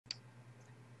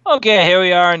Okay, here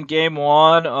we are in game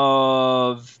one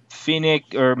of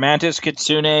Phoenix or Mantis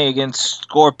Kitsune against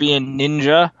Scorpion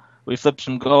Ninja. We flip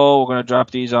some gold. We're gonna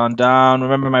drop these on down.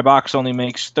 Remember, my box only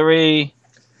makes three.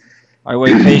 I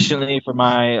wait patiently for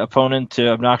my opponent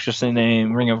to obnoxiously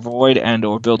name Ring of Void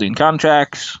and/or Building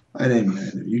Contracts. I didn't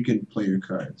matter. You can play your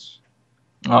cards.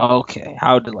 Okay,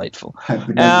 how delightful.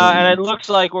 And it looks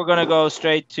like we're gonna go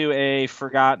straight to a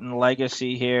Forgotten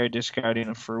Legacy here, discarding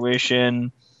a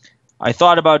Fruition. I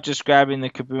thought about just grabbing the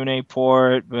Kabune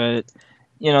port, but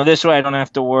this way I don't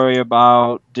have to worry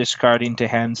about discarding to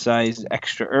hand size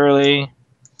extra early.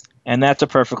 And that's a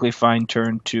perfectly fine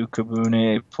turn to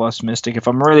Kabune plus Mystic. If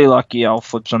I'm really lucky, I'll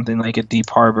flip something like a Deep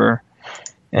Harbor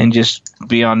and just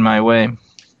be on my way.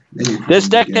 This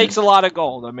deck takes a lot of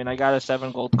gold. I mean, I got a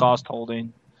 7 gold cost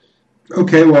holding.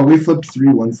 Okay, well, we flipped 3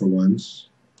 1-for-1s.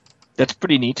 That's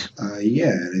pretty neat.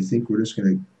 Yeah, and I think we're just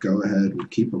going to go ahead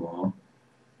and keep them all.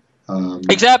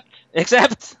 Except.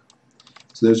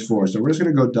 So there's 4. So we're just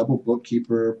going to go double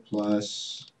Bookkeeper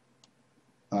plus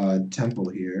Temple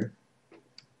here.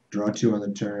 Draw 2 on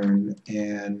the turn,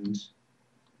 and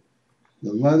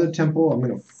the Leather Temple I'm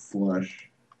going to flush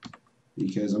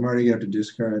because I'm already going to have to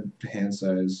discard hand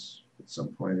size at some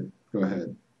point. Go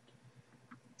ahead.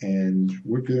 And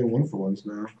we're doing 1-for-1s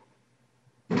now.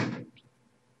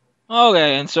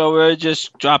 Okay, and so we'll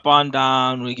just drop on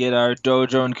down. We get our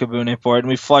Dojo and Kabune port, and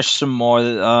we flush some more.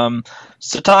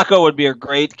 Satako would be a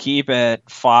great keep at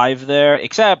 5 there,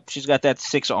 except she's got that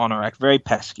 6 honor act. Very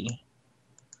pesky.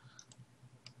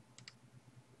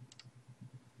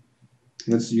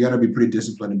 You got to be pretty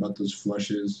disciplined about those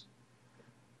flushes.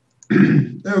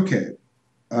 Okay.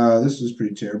 This is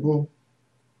pretty terrible.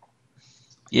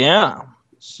 Yeah.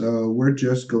 So we're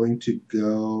just going to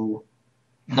go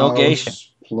no geisha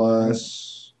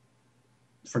plus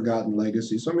Forgotten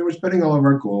Legacy. So I mean, we're spending all of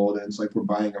our gold, and it's like we're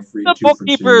buying a free the 2 for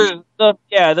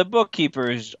 2. The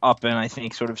bookkeeper's up, and I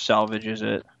think sort of salvages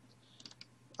it.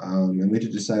 And we have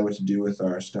to decide what to do with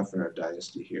our stuff in our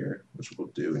dynasty here, which we'll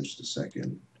do in just a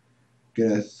second.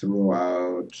 Gonna throw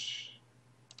out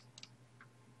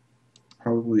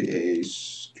probably a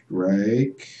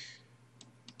strike.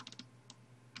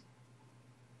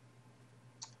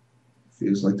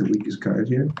 Feels like the weakest card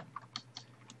here.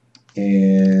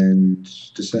 And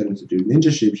decide what to do. Ninja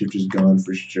Shapeshifter's gone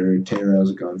for sure.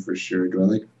 Terra's gone for sure. Do I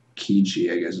like Kichi,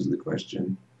 I guess is the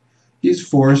question. He's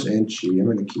Force and Chi. I'm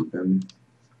going to keep him.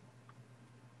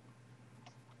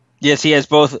 Yes, he has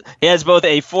both. He has both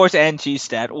a Force and Chi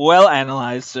stat. Well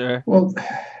analyzed, sir. Well,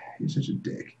 he's such a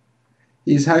dick.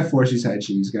 He's high Force, he's high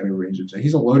Chi. He's got a range of...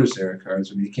 He's a Lotus Era card,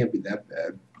 so I mean, he can't be that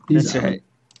bad. He's That's out. Right.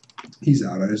 He's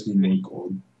out. I just need more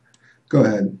gold. Go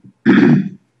ahead.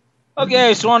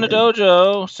 Okay, Swana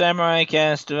Dojo, Samurai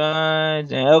Cast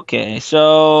Divides. Okay,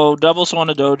 so double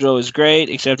Swana Dojo is great,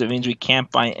 except it means we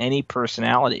can't buy any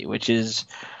personality, which is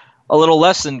a little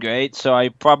less than great. So I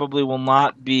probably will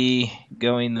not be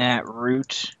going that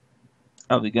route.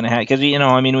 Probably going to have, because we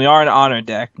are an honor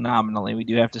deck nominally. We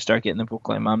do have to start getting the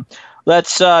Proclaim on.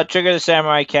 Let's trigger the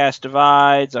Samurai Cast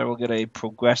Divides. I will get a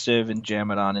Progressive and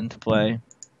jam it on into play.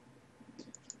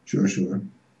 Sure.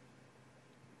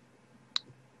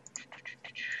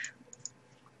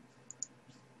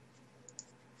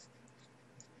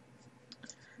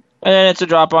 And then it's a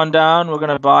drop on down. We're going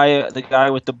to buy the guy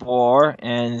with the boar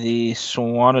and the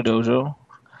Swana Dojo.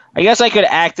 I guess I could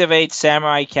activate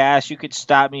Samurai Cast. You could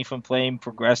stop me from playing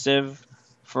Progressive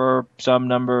for some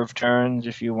number of turns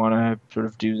if you want to sort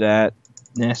of do that.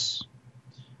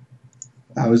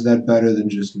 How is that better than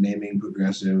just naming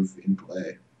Progressive in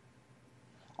play?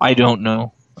 I don't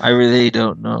know. I really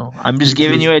don't know. I'm just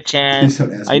giving you a chance. Please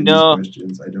don't ask me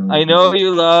these questions. I know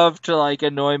you love to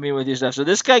annoy me with your stuff. So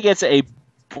this guy gets a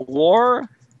boar.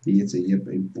 He gets a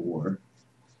boar.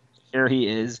 Here he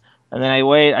is. And then I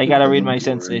wait. I gotta read my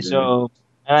Sensei. So,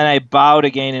 and then I bow to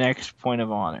gain an extra point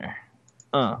of honor.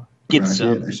 Get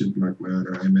some. I should mark my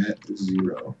honor. I'm at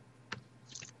 0.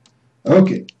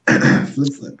 Okay.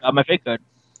 Flip. Got my fake card.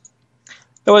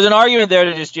 There was an argument there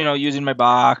to just using my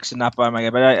box and not buying my guy,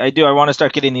 but I want to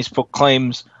start getting these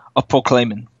proclaims of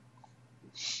proclaiming.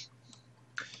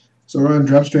 So we're going to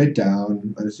drop straight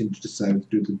down. I just need to decide what to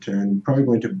do with the turn. Probably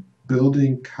going to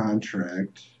Building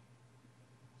Contract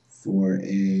for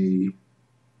a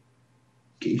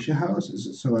Geisha House.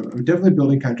 So I'm definitely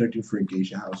building contracting for a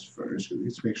Geisha House first because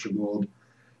it's some extra gold.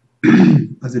 I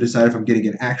have to decide if I'm getting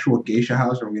an actual Geisha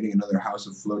House or I'm getting another House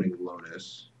of Floating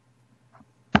Lotus.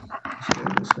 So I'm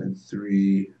going to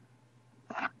 3.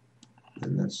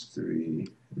 Then that's 3.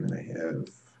 And then I have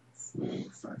 4,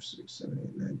 5, 6, 7,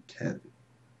 8, 9, 10.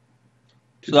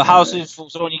 So the houses.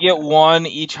 So when you get one,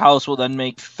 each house will then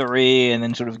make 3, and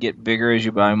then sort of get bigger as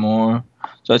you buy more.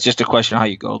 So it's just a question of how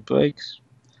you gold breaks.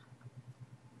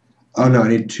 Oh no, I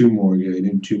need 2 more. Yeah, I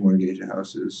need 2 more geisha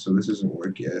houses. So this doesn't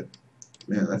work yet.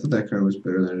 Man, I thought that card was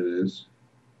better than it is.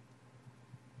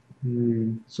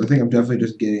 So I think I'm definitely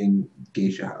just getting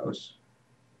geisha house.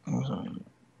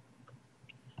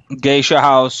 Geisha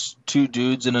house, 2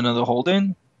 dudes and another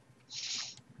holding.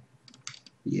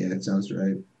 Yeah, that sounds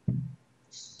right.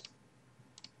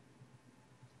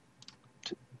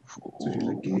 So here's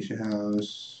a geisha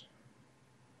house.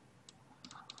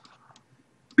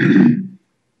 And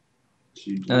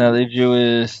that leaves you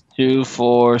with 2,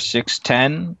 4, 6,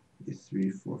 10.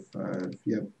 3, 4, 5.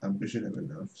 Yep, I should have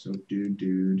enough. So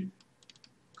dude,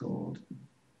 gold,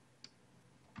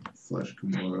 flush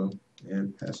Komoro,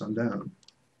 and pass on down.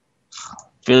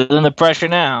 Feeling the pressure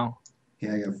now.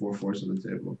 Yeah, I got 4 fours on the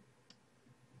table.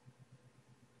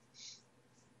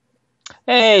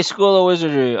 Hey, School of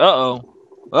Wizardry. Uh-oh.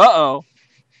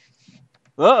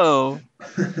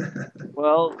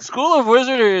 Well, School of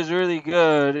Wizardry is really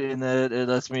good in that it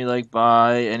lets me like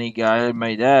buy any guy in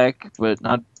my deck, but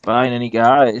not buying any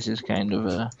guys is kind of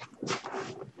an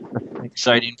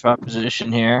exciting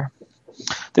proposition here.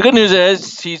 The good news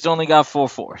is he's only got 4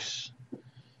 fours.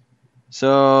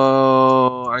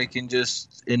 So I can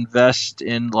just invest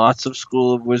in lots of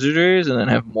School of Wizardries and then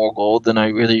have more gold than I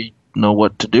really know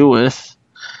what to do with.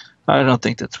 I don't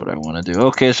think that's what I want to do.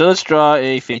 Okay, so let's draw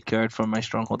a Fate card from my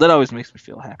Stronghold. That always makes me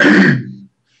feel happy.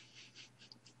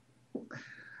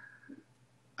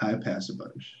 I pass a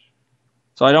bunch.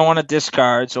 So I don't want to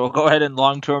discard, so we'll go ahead and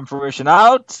long-term fruition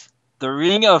out the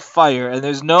Ring of Fire. And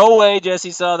there's no way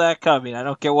Jesse saw that coming. I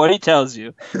don't care what he tells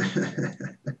you. You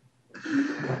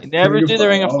never do the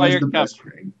Ring of Fire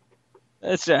coming.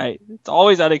 That's right. It's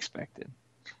always unexpected.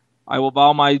 I will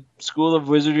bow my School of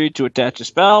Wizardry to attach a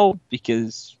spell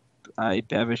because I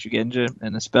have Ishugenja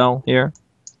and a spell here.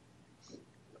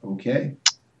 Okay.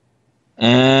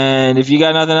 And if you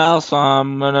got nothing else,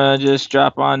 I'm gonna just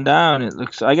drop on down. It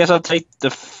looks. I guess I'll take the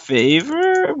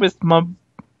favor with my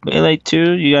melee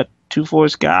 2. You got 2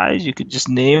 force guys. You could just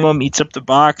name him. Eats up the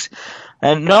box.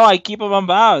 And no, I keep him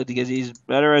unbowed because he's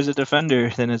better as a defender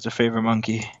than as a favor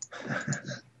monkey.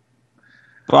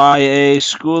 Buy a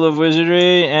School of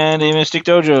Wizardry and a Mystic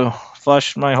Dojo.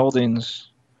 Flush my holdings.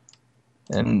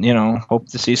 And, hope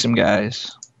to see some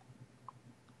guys.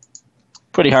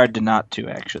 Pretty hard to not to,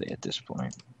 actually, at this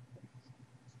point.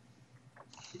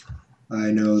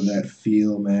 I know that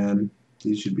feel, man.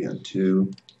 These should be on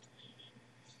 2.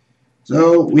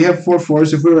 So we have 4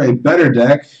 fours. If we were a better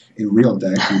deck, a real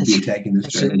deck, we'd be attacking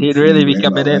this dragon. He'd really be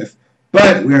coming in.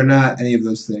 But we are not any of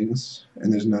those things,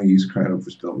 and there's no use crying over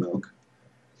spilled milk.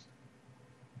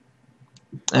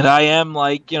 And I am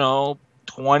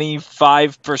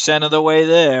 25% of the way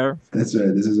there. That's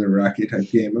right. This is a Rocky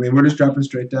type game. I mean, we're just dropping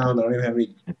straight down. I don't even have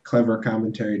any clever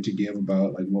commentary to give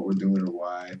about what we're doing or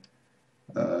why.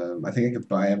 I think I could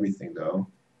buy everything though.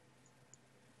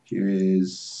 Here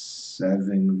is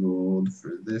 7 gold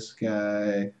for this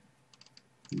guy.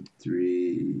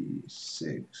 3,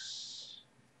 6,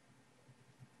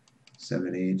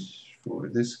 7, 8 for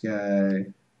this guy,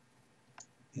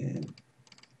 and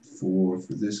 4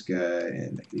 for this guy,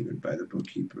 and I can even buy the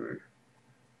bookkeeper.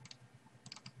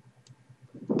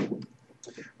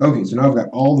 Okay, so now I've got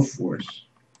all the 4s.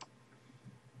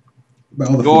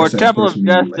 Your Temple of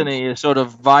Destiny is sort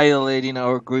of violating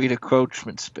our great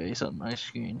encroachment space on my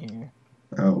screen here.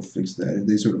 I'll fix that.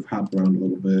 They sort of hop around a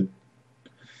little bit.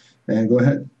 And go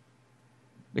ahead.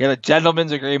 We had a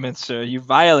gentleman's agreement, sir. You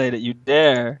violate it. You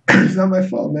dare. It's not my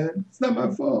fault, man. It's not my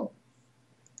fault.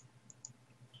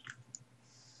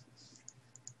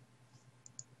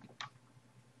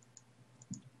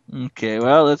 Okay,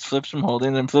 well, let's flip some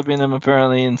holdings. I'm flipping them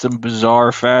apparently in some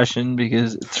bizarre fashion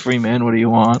because it's free man. What do you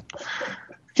want?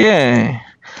 Okay.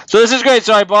 So this is great.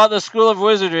 So I bought the School of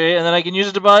Wizardry, and then I can use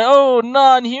it to buy,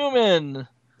 non-human.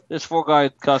 This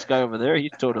 4-cost guy over there,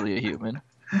 he's totally a human.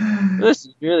 This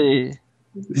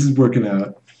is working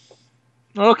out.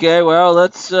 Okay, well,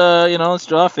 let's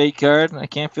draw a Fate card. I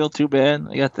can't feel too bad.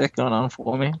 I got that going on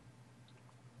for me.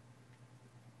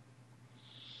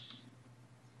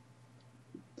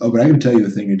 Oh, but I can tell you a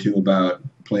thing or two about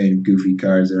playing goofy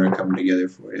cards that are coming together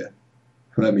for you.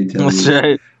 Let me tell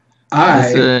you.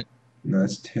 Right. No,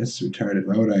 that's retarded.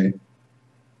 Why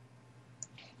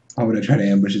would I try to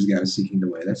ambush this guy with Seeking the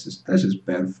Way? That's just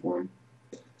bad form.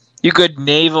 You could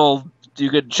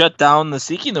shut down the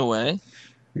Seeking the Way.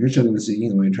 You could shut down the Seeking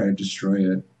the Way and try to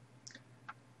destroy it.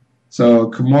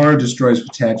 So Komoro destroys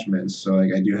attachments, so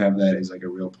I do have that as a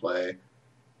real play. I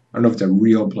don't know if it's a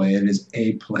real play, it is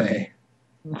a play.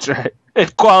 That's right.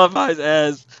 It qualifies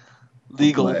as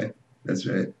legal. Play. That's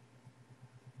right.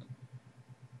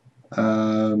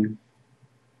 Um,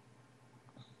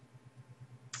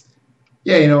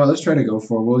 yeah, you know what? Let's try to go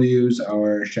for it. We'll use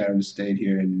our Shadow of the State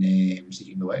here and name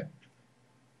Seeking the Way.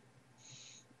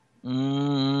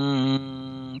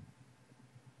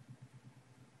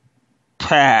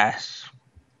 Pass.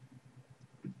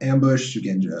 Ambush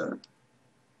Shugenja.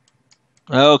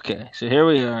 Okay, so here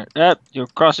we are. You're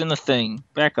crossing the thing.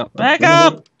 Back up. Back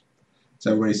up!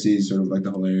 So everybody sees sort of like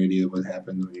the hilarity of what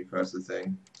happens when you cross the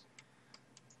thing.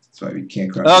 That's why we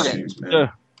can't cross the streams, man.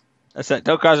 Sure. That's it.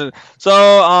 Don't cross it.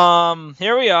 So,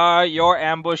 here we are. You're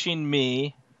ambushing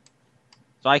me.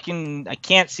 So I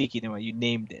can't seek anyway. You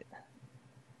named it.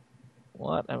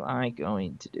 What am I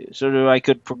going to do? So I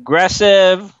could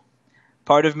progressive.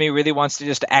 Part of me really wants to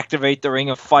just activate the Ring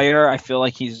of Fire. I feel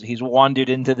like he's wandered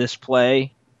into this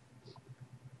play.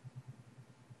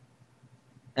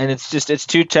 And it's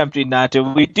too tempting not to.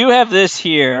 We do have this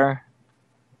here.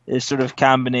 This sort of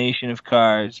combination of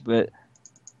cards, but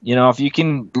if you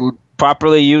can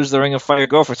properly use the Ring of Fire,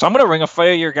 go for it. So I'm going to Ring of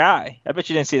Fire your guy. I bet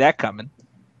you didn't see that coming.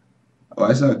 Oh,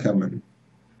 I saw it coming.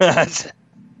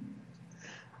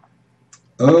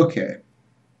 Okay.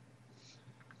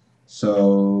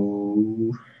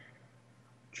 So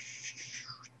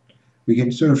we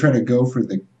can sort of try to go for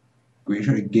we can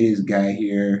try to get his guy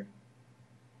here.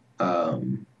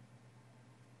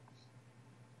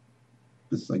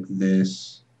 Just like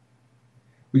this.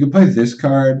 We can play this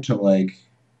card to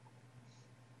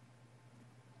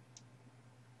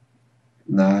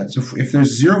not. So if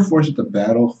there's 0 force at the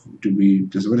battle,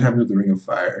 what happens with the Ring of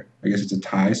Fire? I guess it's a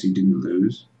tie, so you didn't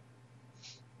lose.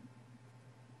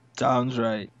 Sounds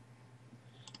right.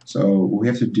 So what we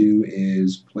have to do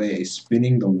is play a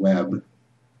Spinning the Web.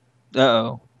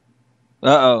 Uh-oh.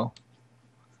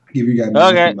 Give your guy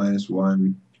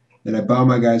 -1/-1. Then I bow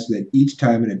my guys so that each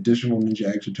time an additional ninja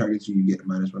action targets you, you get a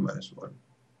 -1/-1.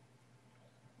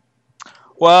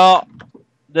 Well,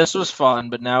 this was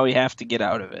fun, but now we have to get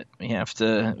out of it. We have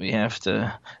to.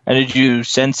 And did you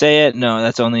sensei it? No,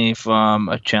 that's only from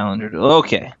a challenger.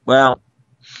 Okay. Well,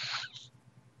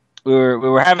 we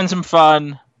were having some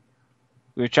fun.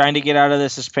 We were trying to get out of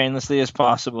this as painlessly as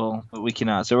possible, but we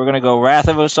cannot. So we're going to go Wrath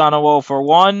of Osanawo for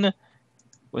 1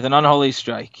 with an Unholy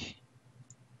Strike.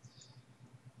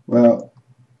 Well,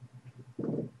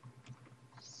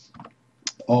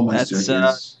 all my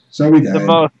circuits. So we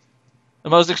died. The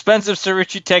most expensive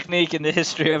Saruchi technique in the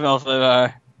history of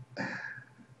Alpha.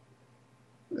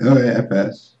 Oh yeah, I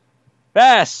pass.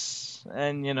 Pass!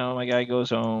 And, my guy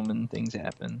goes home and things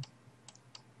happen.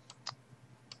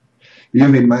 You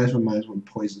have a -1/-1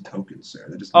 poison token, sir.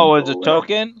 That just it's a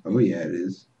token? Oh yeah, it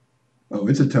is. Oh,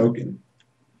 it's a token.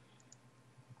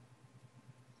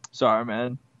 Sorry,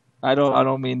 man. I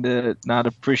don't mean to not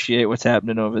appreciate what's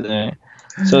happening over there.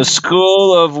 So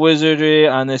School of Wizardry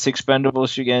on this expendable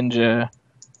Shugenja.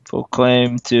 Full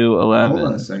claim to 11. Hold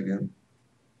on a second.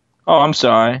 Oh, I'm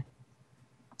sorry.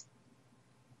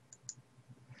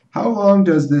 How long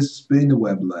does this Spinning the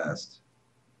Web last?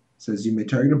 It says you may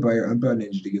target a buyer unbound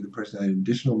ninja to give the person an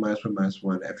additional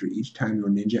 -1/-1 after each time your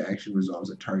ninja action resolves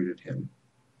a targeted him.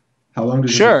 How long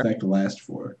does this effect last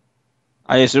for?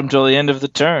 I assume till the end of the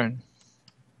turn.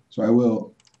 So I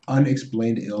will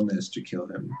Unexplained Illness to kill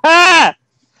him. Ah!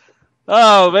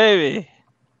 Oh, baby.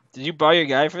 Did you bow your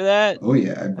guy for that? Oh,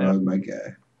 yeah, I bowed my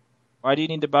guy. Why do you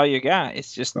need to bow your guy?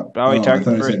 It's just bow your target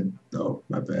first. I said, no,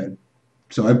 my bad.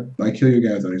 So I kill your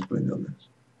guy with Unexplained Illness.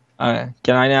 Okay.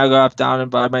 Can I now go up, down,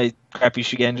 and buy my crappy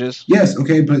Shugenjas? Yes,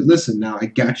 okay, but listen, now I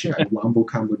got you. I wombo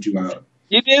comboed you out.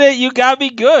 You did it. You got me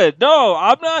good. No,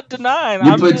 I'm not denying.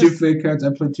 You played 2 fake cards. I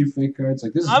played 2 fake cards.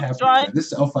 Like, this is happening.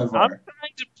 This is L5R. I'm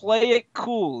trying to play it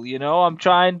cool, I'm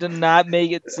trying to not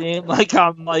make it seem like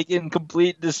I'm, in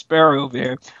complete despair over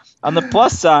here. On the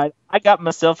plus side, I got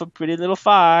myself a pretty little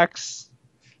fox.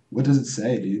 What does it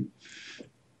say, dude?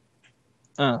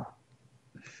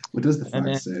 What does the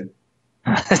fox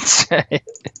say?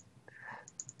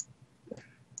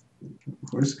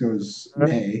 Horse goes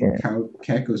neigh,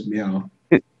 cat goes meow,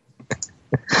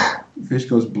 fish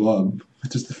goes blub.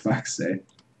 What does the fox say?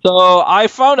 So I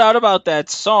found out about that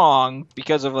song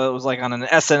because of it was on an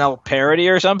SNL parody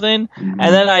or something, and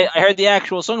then I heard the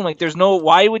actual song. I'm like,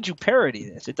 why would you parody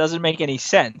this? It doesn't make any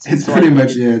sense. It's pretty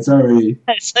much it's already.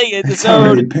 It's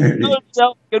already parody.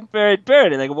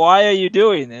 Parody. Why are you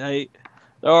doing it?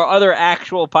 There are other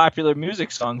actual popular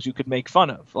music songs you could make fun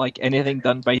of, like anything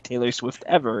done by Taylor Swift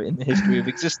ever in the history of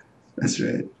existence. That's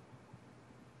right.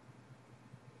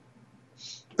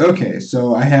 Okay,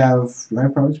 so I have. Do I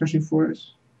have Problem Smashing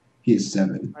Force? He is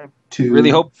 7. I 2, really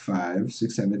hope 5,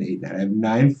 6, 7, 8, 9. I have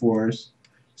 9 fours.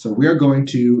 So we are going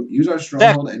to use our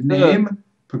stronghold and name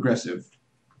Progressive.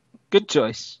 Good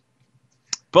choice.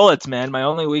 Bullets, man, my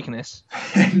only weakness.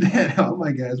 And then all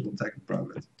my guys will attack the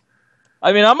province.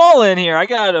 I mean, I'm all in here. I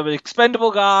got an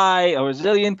expendable guy, a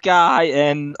resilient guy,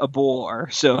 and a boar.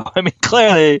 So, I mean,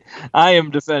 clearly, I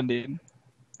am defending.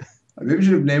 Maybe we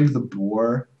should have named the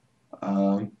boar.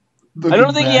 I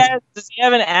don't think he has. Does he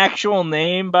have an actual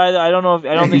name? I don't know if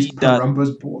I don't think he does.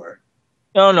 Parumba's boar.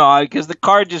 No, because the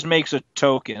card just makes a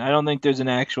token. I don't think there's an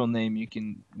actual name you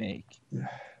can make.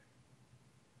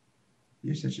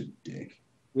 You're such a dick.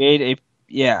 Create a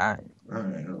yeah. All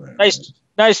right.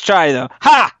 Nice try though.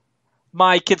 Ha!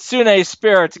 My kitsune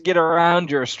spirit to get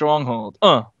around your stronghold.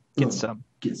 Get some.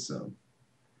 Get some.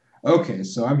 Okay,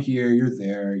 so I'm here. You're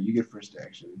there. You get first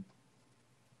action.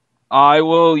 I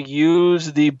will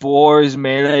use the boar's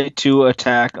melee to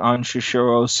attack on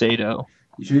Shishiro Sato.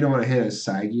 You sure you don't want to hit a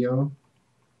Saigyo?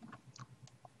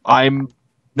 I'm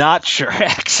not sure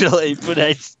actually, but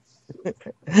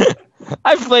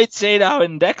I've played Sato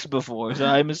in decks before, so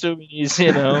I'm assuming he's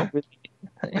I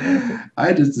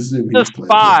just assume he's a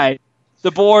spy.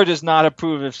 The board does not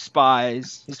approve of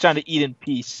spies. He's trying to eat in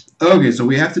peace. Okay, so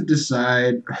we have to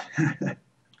decide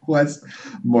what's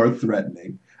more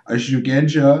threatening: a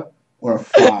Shugenja or a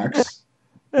fox,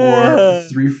 or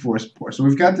 3 force poor. So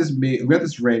we've got this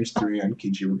range 3 on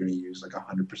Kichi. We're going to use like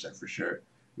 100% for sure.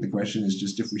 The question is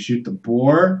just if we shoot the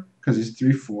boar because he's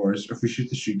 3 fours, or if we shoot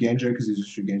the Shugenja because he's a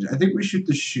Shugenja. I think we shoot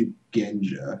the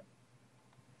Shugenja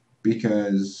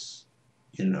because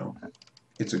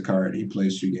it's a card. He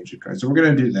plays Shugenja cards. So we're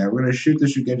going to do that. We're going to shoot the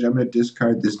Shugenja. I'm going to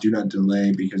discard this Do Not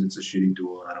Delay because it's a shitty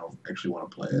duel. I don't actually want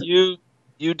to play it.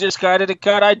 You discarded a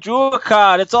card. I drew a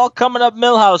card. It's all coming up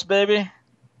Millhouse, baby.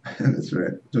 That's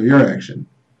right. So your action.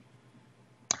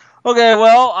 Okay,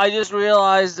 well, I just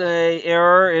realized a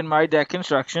error in my deck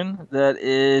construction that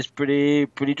is pretty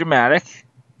dramatic.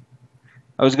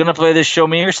 I was going to play this Show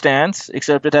Me Your Stance,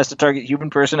 except it has to target human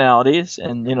personalities,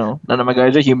 and, none of my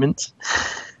guys are humans.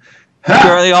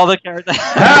 Currently, all the cards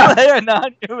I play are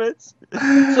non-humans.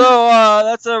 So,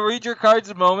 that's a read your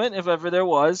cards moment, if ever there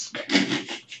was.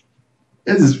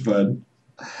 This is fun.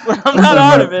 But I'm not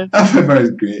out of it. Alphabet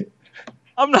is great.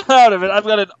 I'm not out of it. I've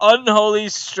got an Unholy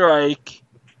Strike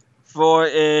for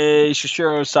a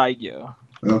Shishiro Saigyo.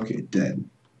 Okay, dead.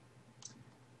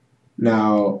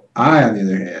 Now, I, on the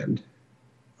other hand,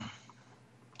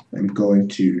 am going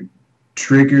to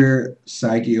trigger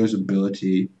Saigyo's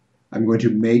ability. I'm going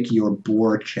to make your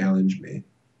boar challenge me.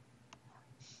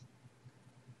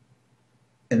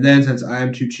 And then, since I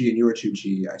am 2 chi and you are 2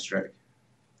 chi, I strike.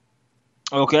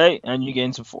 Okay, and you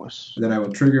gain some force. And then I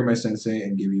will trigger my sensei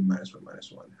and give you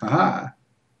 -1/-1. Haha!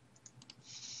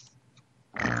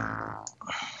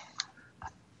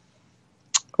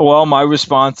 Well, my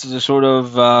response is a sort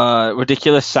of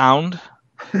ridiculous sound.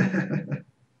 I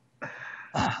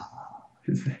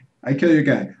kill your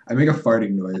guy. I make a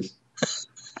farting noise.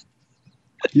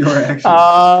 Your action.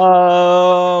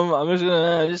 I'm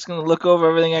just gonna look over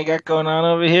everything I got going on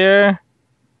over here.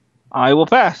 I will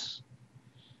pass.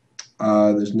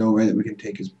 There's no way that we can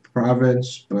take his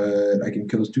province, but I can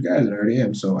kill his 2 guys, and I already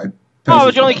am, so I pass. Oh,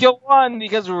 but you only kill 1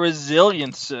 because of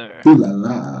resilience, sir. Ooh la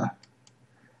la.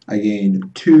 I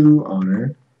gain 2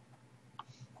 honor.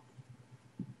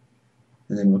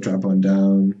 And then we'll drop on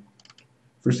down.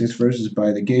 First things first is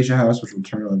buy the Geisha House, which will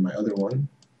turn on my other one.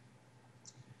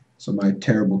 So my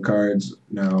terrible cards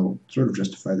now sort of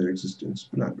justify their existence,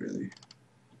 but not really.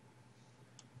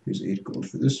 Here's 8 gold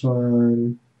for this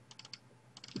one.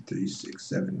 3, 6,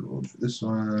 7 gold for this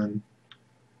one.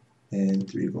 And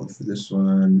 3 gold for this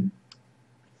one.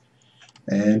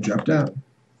 And drop down.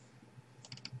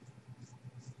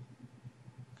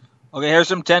 Okay, here's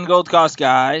some 10 gold cost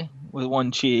guy with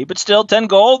 1 chi, but still 10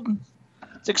 gold.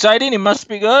 It's exciting. He must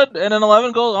be good. And an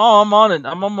 11 gold. Oh, I'm on it.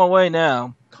 I'm on my way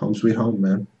now. Home sweet home,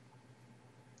 man.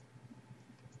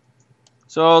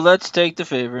 So let's take the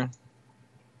favor.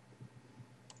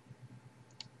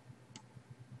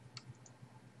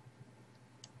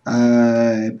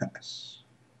 I pass.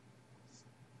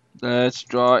 Let's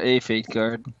draw a fate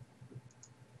card.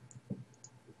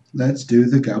 Let's do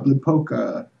the Goblin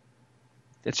Polka.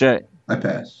 That's right. I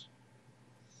pass.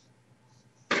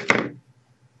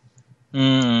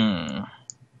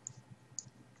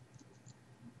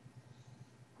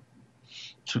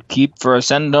 To keep for a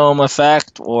Sendome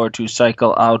effect or to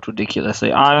cycle out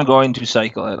ridiculously. I'm going to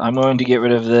cycle it. I'm going to get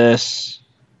rid of this.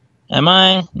 Am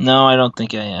I? No, I don't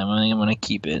think I am. I think I'm going to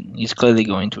keep it. He's clearly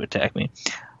going to attack me.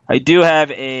 I do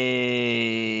have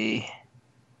a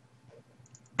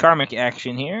karmic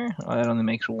action here. Oh, that only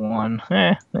makes one.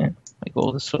 My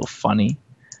gold is so funny.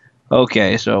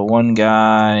 Okay, so one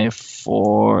guy,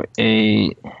 4,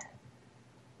 8,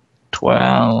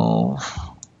 12.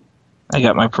 I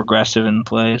got my progressive in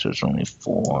play, so it's only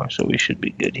 4, so we should be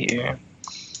good here.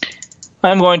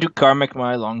 I'm going to karmic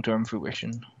my long-term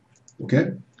fruition.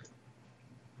 Okay.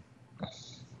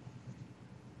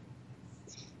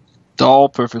 It's all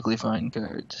perfectly fine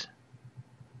cards.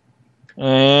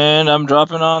 And I'm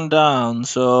dropping on down,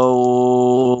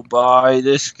 so buy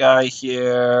this guy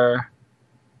here,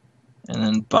 and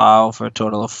then bow for a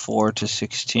total of 4 to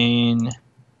 16.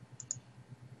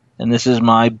 And this is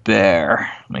my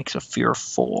bear. Makes a fear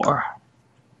 4.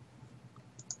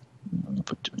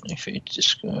 Put too many fates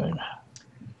discard.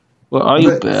 Well, are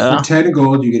you bear? For 10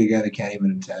 gold, you get a guy that can't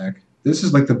even attack. This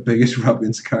is like the biggest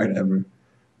Rubbins card ever.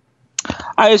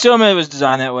 I assume it was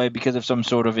designed that way because of some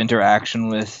sort of interaction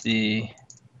with the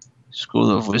School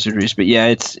of Wizardries. But yeah,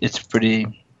 it's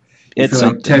pretty. It's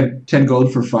something. Like 10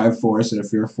 gold for 5 force and a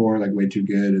fear 4, like way too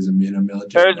good as a military.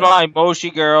 There's my Moshi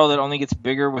girl that only gets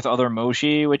bigger with other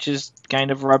Moshi, which is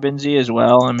kind of Rubinsy as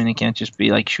well. I mean, it can't just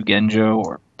be like Shugenjo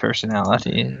or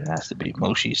personality. It has to be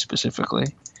Moshi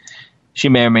specifically. She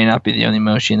may or may not be the only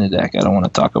Moshi in the deck. I don't want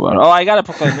to talk about it. Oh, I gotta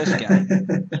proclaim this guy.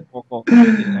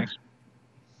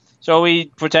 So we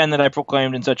pretend that I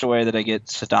proclaimed in such a way that I get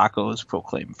Sadako's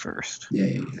proclaim first.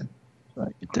 Yeah. So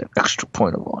I get that extra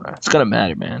point of honor. It's gonna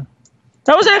matter, man.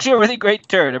 That was actually a really great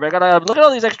turn. I gotta look at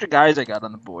all these extra guys I got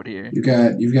on the board here. You've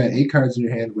got 8 cards in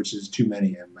your hand, which is too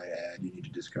many. I might add. You need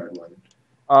to discard one.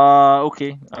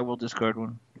 Okay, I will discard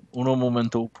one. Uno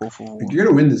momento, por favor. You're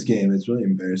gonna win this game. It's really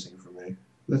embarrassing for me.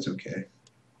 That's okay.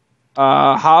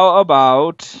 How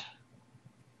about?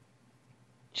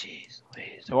 Jeez,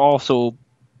 they're also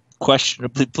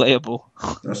questionably playable.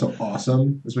 They're so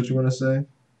awesome. Is what you want to say?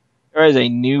 There is a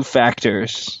new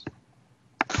factors.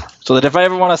 So that if I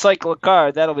ever want to cycle a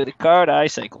card, that'll be the card I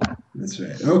cycle. That's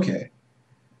right. Okay.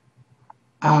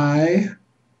 I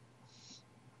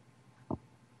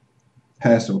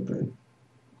pass open.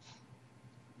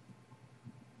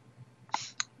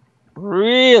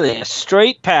 Really? A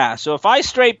straight pass. So if I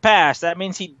straight pass, that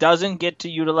means he doesn't get to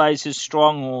utilize his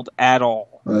stronghold at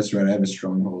all. Oh, that's right. I have a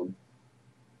stronghold.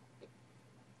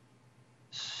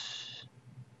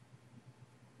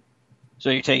 So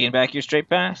you're taking back your straight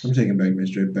pass? I'm taking back my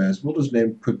straight pass. We'll just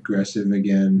name Progressive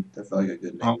again. That felt like a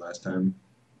good name last time.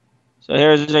 So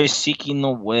here's a Seeking the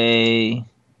Way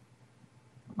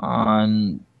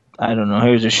on, I don't know,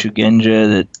 here's a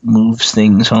Shugenja that moves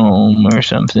things home or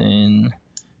something.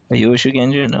 Are you a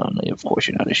Shugenja? No, of course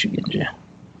you're not a Shugenja.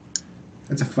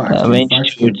 That's a fox.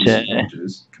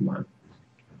 Come on.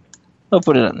 I'll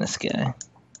put it on this guy.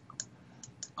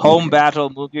 Home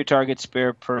battle, move your target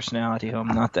spare personality home.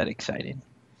 Not that exciting.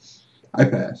 I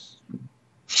pass.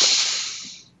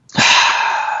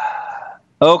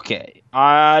 Okay.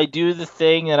 I do the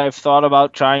thing that I've thought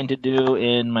about trying to do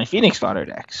in my Phoenix Fodder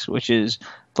decks, which is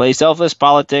play Selfless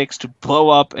Politics to blow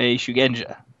up a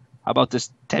Shugenja. How about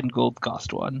this 10 gold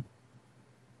cost one?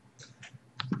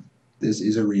 This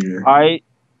is a reader.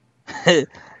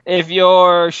 If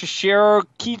your Shishiro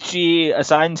Kichi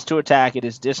assigns to attack, it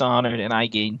is dishonored, and I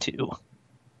gain 2.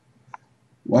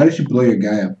 Why did you blow your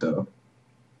guy up, though?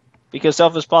 Because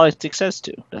Selfless Politics says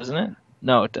to, doesn't it?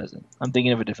 No, it doesn't. I'm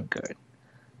thinking of a different card.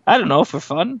 I don't know, for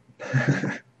fun.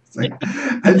 I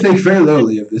think very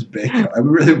lowly of this big card. I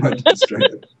really want to destroy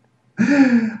it.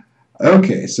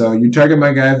 Okay, so you target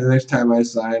my guy the next time I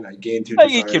assign. I gain 2 to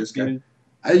dishonor this guy.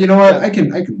 You know what? I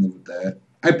can live with that.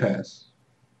 I pass.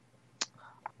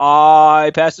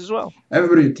 I pass as well.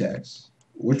 Everybody attacks.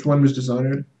 Which one was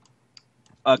dishonored?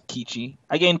 Kichi.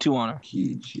 I gained 2 honor.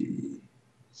 Kichi.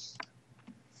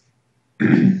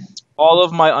 All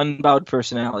of my unbowed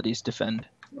personalities defend.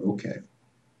 Okay.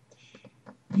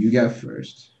 You got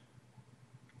first.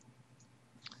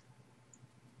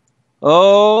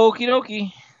 Okie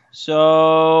dokie.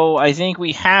 So I think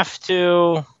we have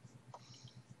to.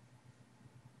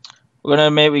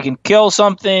 We can kill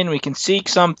something. We can seek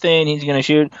something. He's gonna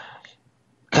shoot.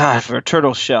 God, for a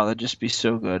turtle shell, that'd just be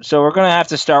so good. So we're gonna have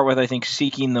to start with, I think,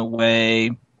 Seeking the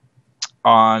Way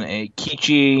on a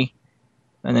Kichi,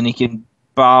 and then he can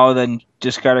bow, then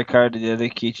discard a card to the other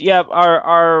Kichi. Yeah,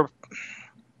 of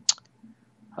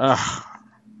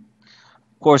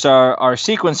course, our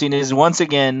sequencing is once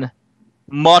again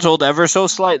muddled ever so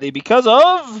slightly because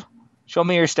of show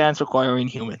me your stance requiring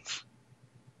humans.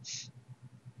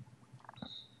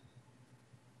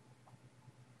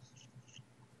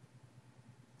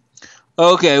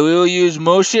 Okay, we will use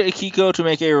Moshe Akiko to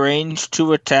make a range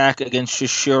 2 attack against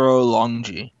Shishiro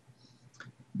Longji.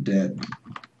 Dead.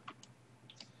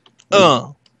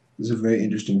 Uh. This is a very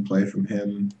interesting play from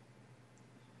him.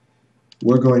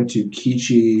 We're going to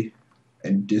Kichi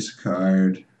and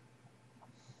discard.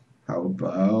 How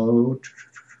about,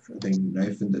 I think,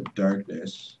 Knife in the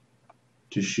Darkness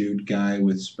to shoot guy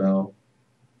with spell.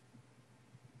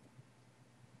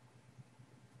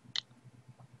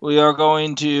 We are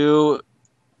going to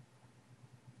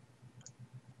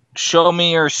show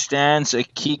me your stance,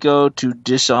 Akiko to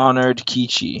Dishonored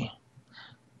Kichi.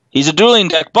 He's a dueling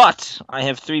deck, but I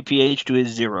have 3 pH to his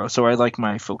 0, so I like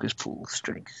my focus pool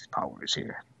strength powers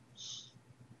here.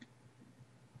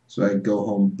 So I go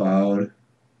home bowed.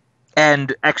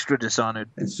 And extra Dishonored.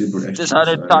 And super extra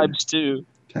Dishonored times 2.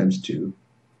 Times 2.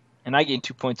 And I gain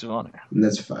 2 points of honor. And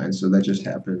that's fine, so that just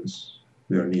happens.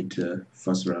 We don't need to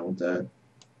fuss around with that.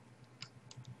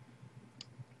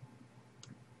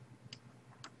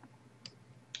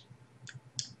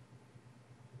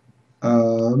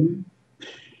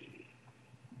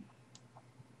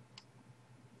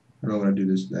 I don't want to do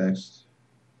this next.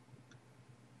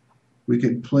 We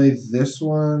could play this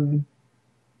one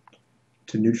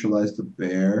to neutralize the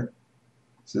bear.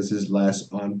 So this is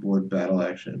last onboard battle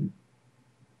action.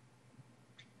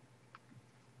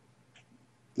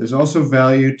 There's also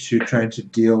value to trying to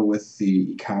deal with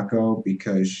the Ikako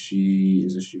because she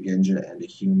is a Shugenja and a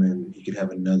human. He could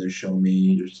have another show me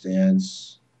your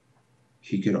stance.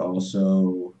 He could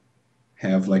also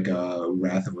have like a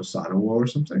Wrath of Asanawo or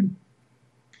something,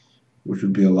 which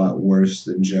would be a lot worse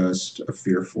than just a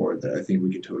Fear 4 that I think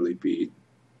we can totally beat.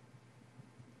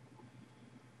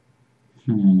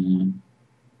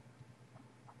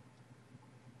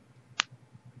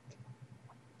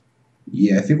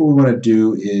 Yeah, I think what we want to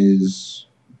do is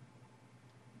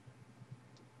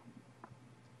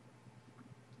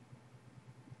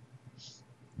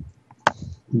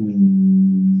this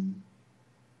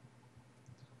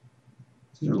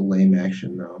is a lame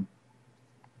action though.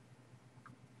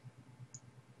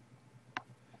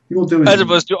 We'll do as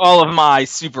opposed to all of my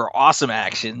super awesome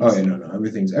actions. Oh yeah, no,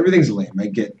 everything's lame. I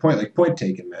get point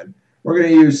taken, man. We're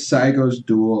gonna use Saigo's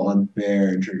Duel on Bear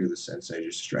and trigger the Sensei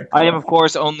just strike. I am of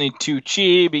course only 2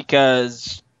 chi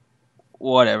because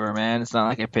whatever, man. It's not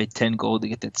like I paid 10 gold to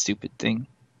get that stupid thing.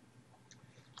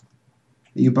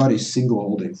 You bought a single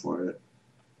holding for it.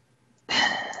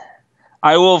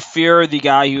 I will fear the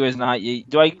guy who has not.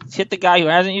 Do I hit the guy who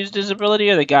hasn't used his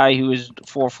ability or the guy who is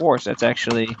 4/4? That's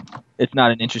actually, it's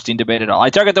not an interesting debate at all.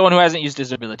 I target the one who hasn't used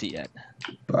his ability yet.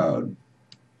 Bowed.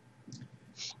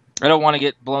 I don't want to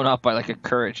get blown up by like a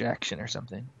courage action or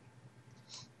something.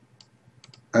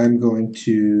 I'm going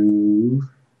to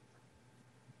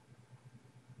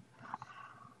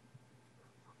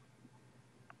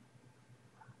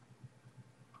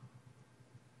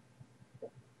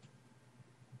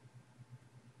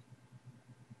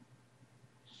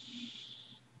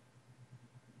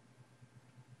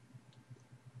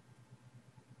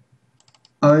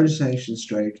unsanctioned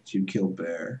strike to kill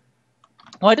bear.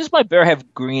 Why does my bear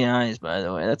have green eyes, by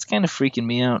the way? That's kind of freaking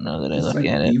me out now that I look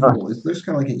at it. Evil. It looks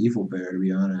kind of like an evil bear, to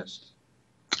be honest.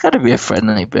 It's got to be a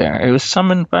friendly bear. It was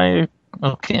summoned by.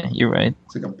 Okay, you're right.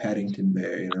 It's like a Paddington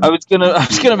bear. You know? I was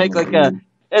gonna make like a.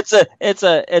 It's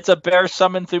a bear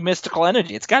summoned through mystical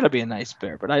energy. It's got to be a nice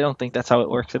bear, but I don't think that's how it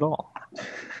works at all.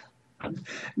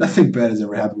 Nothing bad has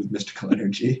ever happened with mystical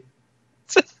energy.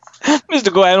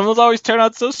 Mystical animals always turn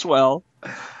out so swell.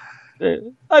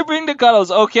 I bring the cuddles.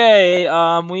 Okay,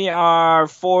 we are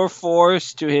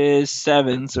 4/4 to his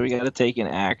 7, so we got to take an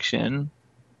action.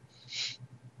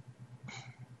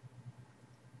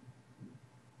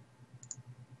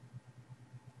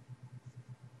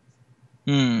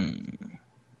 We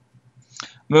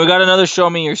got another show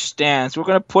me your stance. We're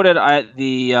gonna put it at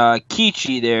the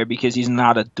Kichi there because he's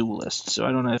not a duelist, so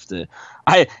I don't have to.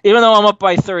 Even though I'm up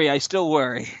by 3, I still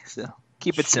worry. So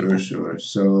keep it simple. Sure.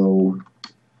 So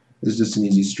this is just an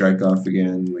easy strike off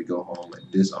again. We go home and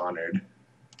dishonored.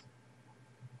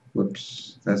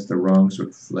 Whoops, that's the wrong sort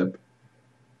of flip.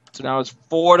 So now it's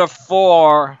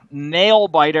 4/4. Nail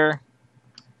biter.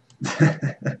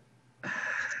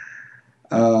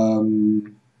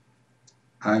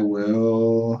 I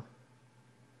will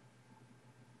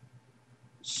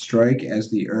strike as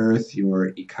the earth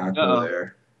your Ikako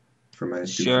there for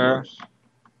 -2. Sure.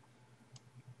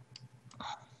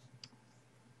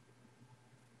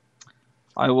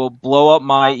 I will blow up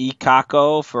my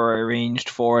Ikako for a ranged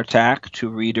 4 attack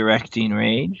to redirecting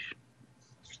rage.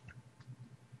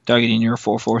 Targeting your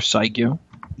 4/4 Saigyo.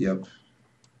 Yep.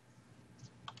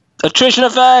 Attrition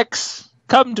effects!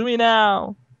 Come to me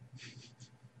now!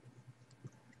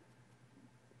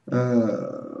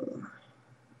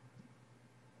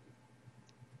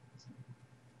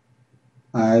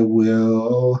 I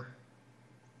will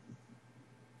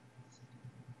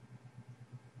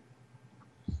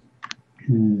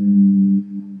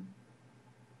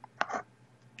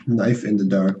Knife in the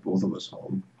dark, both of us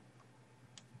home.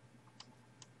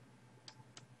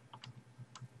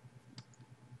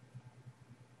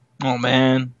 Oh,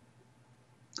 man.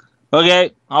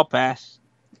 Okay, I'll pass.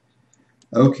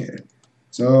 Okay.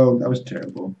 So, that was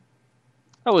terrible.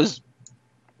 That was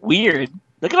weird.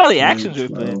 Look at all the 10, actions we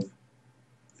put in. 12,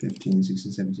 15,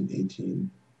 16, 17,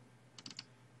 18,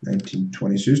 19,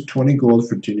 20. So there's 20 gold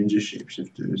for 2 ninja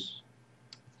shapeshifters.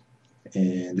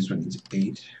 And this one needs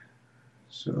 8.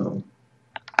 So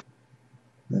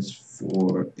that's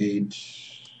 4, 8,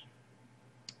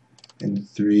 and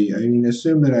 3. I mean,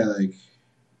 assume that I like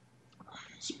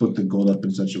split the gold up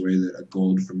in such a way that a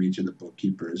gold from each of the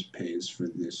bookkeepers pays for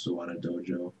the Sawana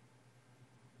dojo.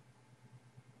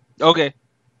 Okay.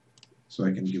 So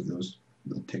I can give those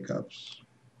the tick ups.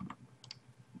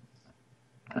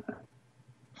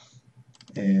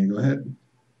 And go ahead.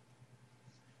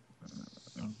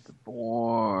 The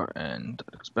boar and the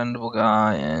expendable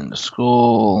guy and the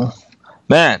skull.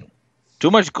 Man,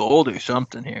 too much gold or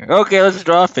something here. Okay, let's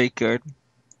draw a fake card.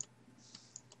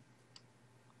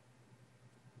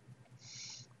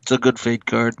 It's a good fate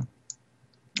card.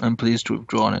 I'm pleased to have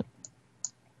drawn it.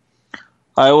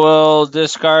 I will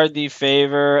discard the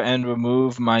favor and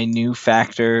remove my new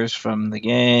factors from the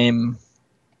game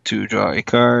to draw a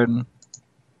card.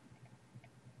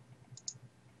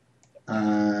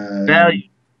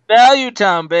 Value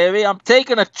Town, baby. I'm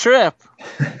taking a trip.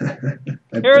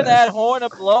 Hear that horn a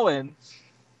blowing.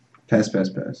 Pass.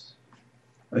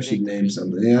 I should name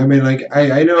something. Yeah, I mean, like,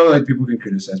 I know, like, people can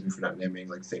criticize me for not naming,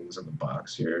 like, things on the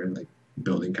box here, and, like,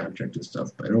 building contract and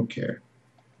stuff, but I don't care.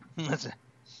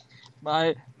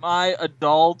 My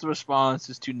adult response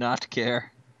is to not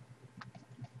care.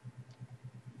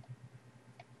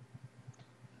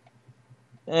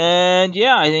 And,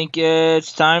 yeah, I think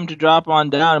it's time to drop on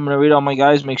down. I'm going to read all my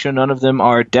guys, make sure none of them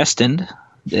are destined.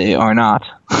 They are not.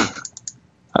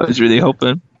 I was really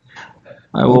hoping.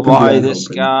 I will buy this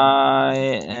guy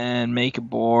and make a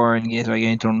boar and get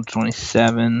a total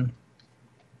 27.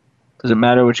 Doesn't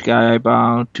matter which guy I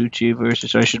bow. Tucci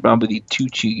versus. So I should bow with the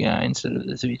Tucci guy instead of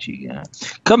the Tucci guy.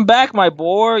 Come back, my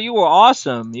boar. You were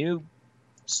awesome. You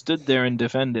stood there and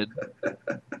defended.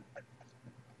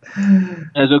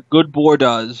 As a good boar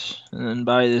does. And then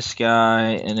buy this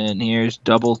guy. And then here's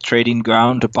double trading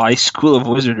ground to buy School of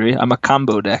Wizardry. I'm a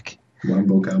combo deck.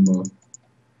 Combo.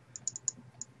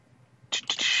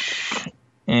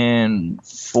 And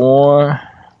 4.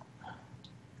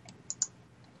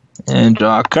 And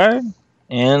draw a card.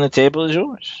 And the table is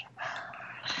yours.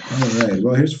 Alright,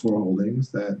 well, here's 4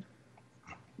 holdings that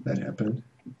happened.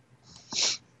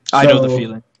 I know the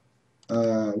feeling.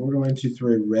 We're going to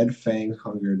throw a Red Fang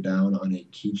Hunger down on a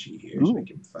Kichi here to make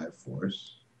him 5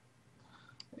 force.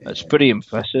 That's pretty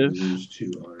impressive. Lose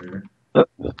 2 honor.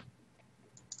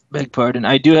 Beg pardon.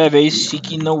 I do have a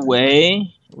Seeking the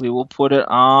Way. We will put it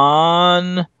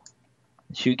on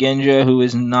Shugenja, who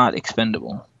is not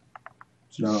expendable.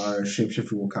 So now our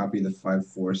shapeshifter will copy the 5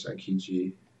 force on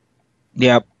Kichi.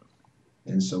 Yep.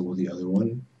 And so will the other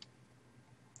one.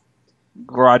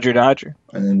 Roger Dodger.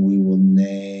 And then we will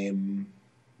name...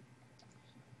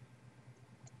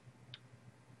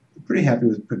 I'm pretty happy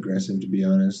with Progressive, to be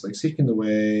honest. Like, Seeking the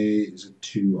Way is a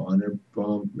 2 honor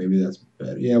bump. Maybe that's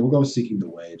better. Yeah, we'll go with Seeking the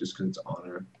Way just because it's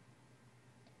honor.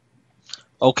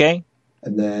 Okay.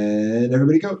 And then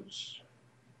everybody goes.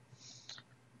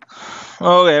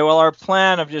 Okay, well, our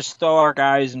plan of just throw our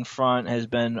guys in front has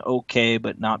been okay,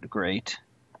 but not great.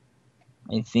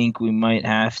 I think we might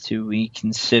have to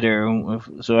reconsider.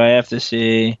 So I have to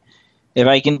see if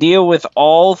I can deal with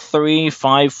all 3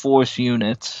 5 force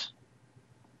units.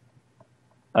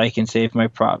 I can save my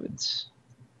province.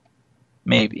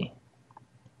 Maybe.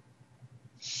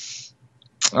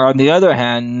 On the other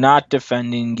hand, not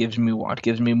defending gives me what?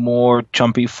 Gives me more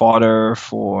chumpy fodder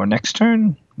for next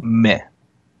turn? Meh.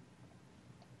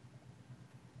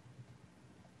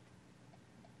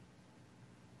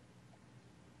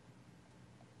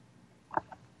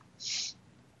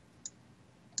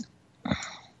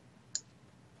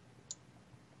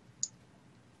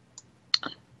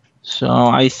 So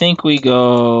I think we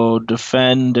go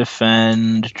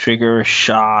defend, trigger a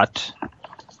shot,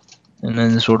 and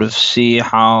then sort of see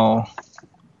how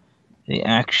the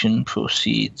action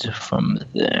proceeds from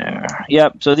there.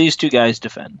 Yep, so these 2 guys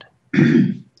defend.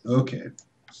 Okay,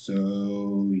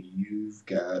 so you've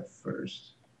got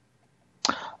first.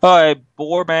 Alright,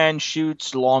 Boarman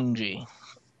shoots Longji.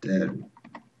 Dead.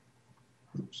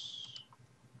 Oops.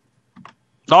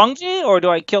 Longji, or do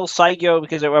I kill Saigyo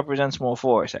because it represents more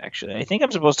force, actually? I think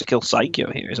I'm supposed to kill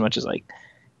Saigyo here as much as, like,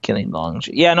 killing Longji.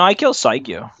 Yeah, no, I kill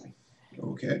Saigyo.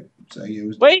 Okay. Saigyo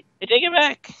was Wait, I take it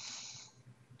back.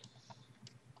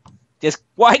 Just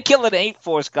why kill an 8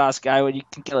 force cost guy when you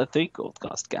can kill a 3 gold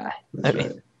cost guy? That's I mean,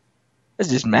 right. it's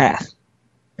just math.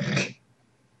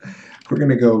 We're going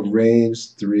to go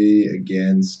range 3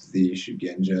 against the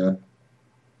Shugenja.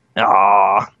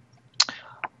 Ah.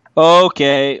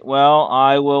 Okay, well,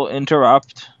 I will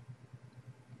interrupt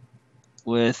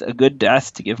with a good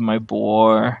death to give my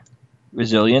boar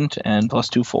resilient and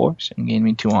 +2 force and gain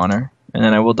me 2 honor. And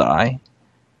then I will die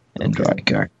and draw a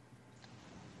card.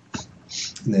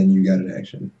 And then you got an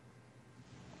action.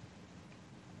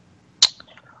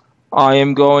 I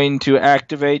am going to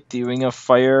activate the Ring of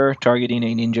Fire targeting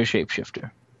a ninja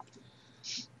shapeshifter.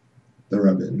 The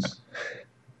Rubbins.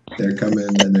 They're coming,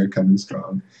 and they're coming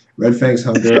strong. Red Fang's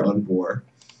Hunger on boar.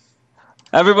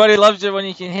 Everybody loves it when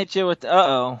you can hit you with...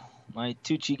 Uh-oh. My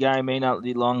Tucci guy may not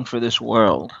be long for this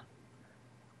world.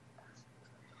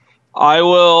 I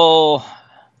will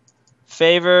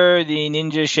favor the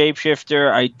ninja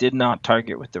shapeshifter I did not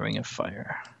target with the Ring of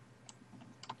Fire.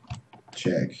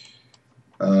 Check.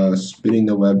 Spinning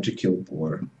the web to kill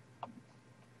boar.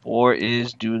 Boar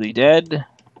is duly dead.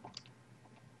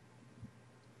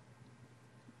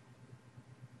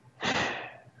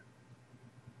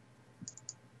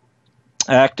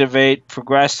 Activate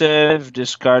progressive,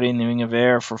 discarding the Ring of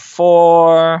Air for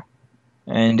 4,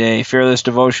 and a Fearless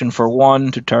Devotion for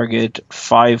 1 to target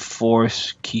 5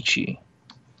 force Kichi.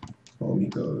 Home he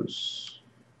goes.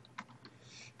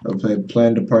 I'll play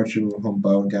Planned Departure with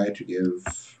Homebound Guy to give.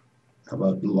 How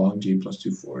about Long G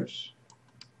 +2 force?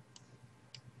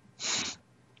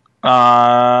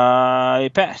 I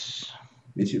pass.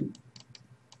 Me too.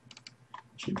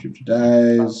 Shapeshifter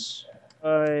dies.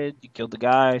 You killed the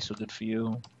guy, so good for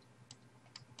you.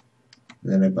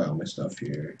 And then I buy all my stuff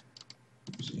here.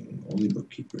 Using only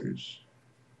bookkeepers.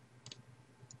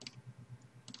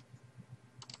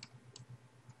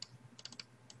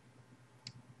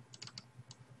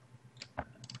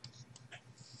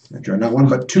 I draw not one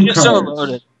but 2 We're cards. just so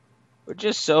loaded. We're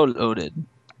just so loaded.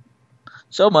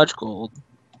 So much gold.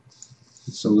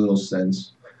 So little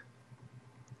sense.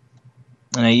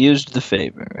 And I used the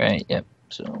favor, right? Yep.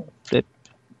 So flip.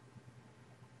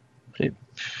 Flip.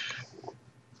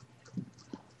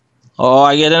 Oh,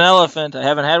 I get an elephant. I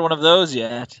haven't had one of those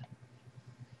yet.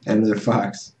 And another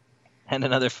fox. And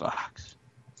another fox.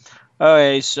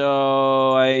 Okay,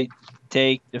 so I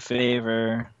take the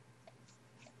favor.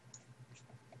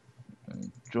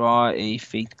 Draw a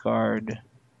fate card.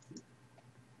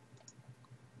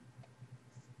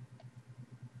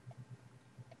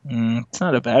 It's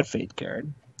not a bad fate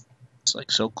card. It's like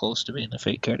so close to being the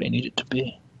fate card I need it to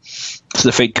be. It's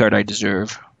the fate card I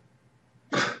deserve.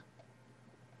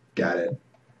 Got it.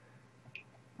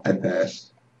 I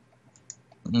pass.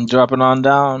 And drop it on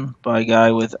down. By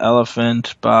guy with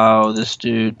elephant. Bow this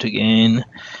dude to gain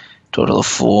total of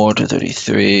 4 to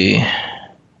 33.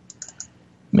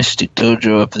 Mystic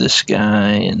Dojo up this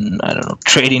guy. And I don't know,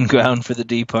 trading ground for the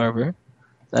Deep Harbor.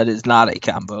 That is not a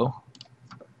combo.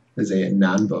 There's a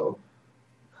Nanbo,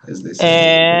 as they say.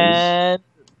 And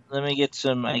let me get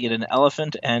some. I get an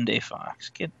elephant and a fox.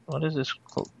 What is this?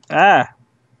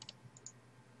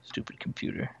 Stupid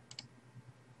computer.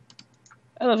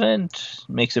 Elephant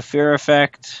makes a fear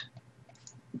effect,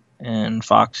 and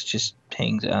fox just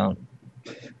hangs out.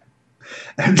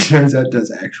 And it turns out it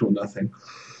does actual nothing.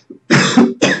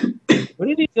 Where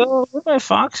did he go? Where'd my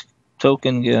fox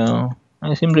token go?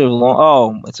 I seem to have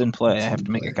Oh, it's in play. I have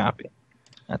to make a copy.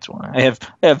 That's why. I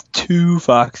have 2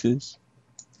 foxes.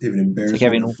 Even embarrassed like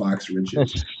having fox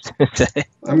riches.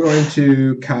 I'm going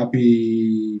to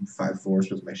copy 5 force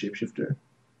with my shapeshifter.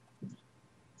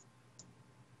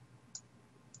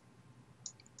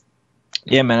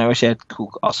 Yeah, man, I wish I had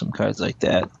cool, awesome cards like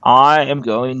that. I am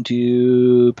going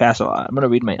to pass a lot. I'm going to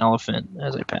read my elephant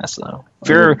as I pass, though.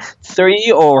 For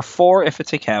 3 or 4 if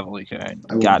it's a cavalry card.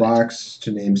 I will box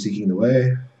to name Seeking the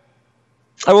Way.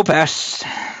 I will pass.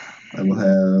 I will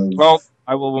have... Well,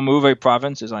 I will remove a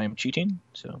province as I am cheating,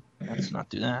 so let's not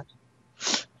do that.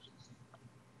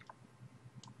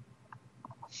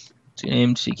 To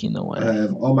name Seeking the Way. I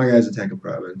have all my guys attack a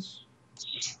province.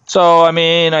 So, I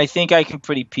mean, I think I can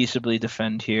pretty peaceably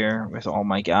defend here with all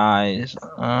my guys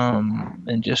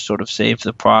and just sort of save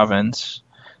the province.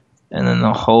 And then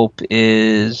the hope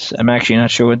is... I'm actually not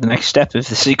sure what the next step of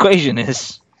this equation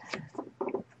is.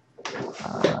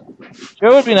 It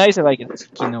would be nice if I could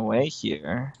Seeking away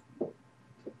here.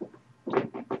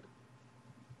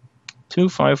 2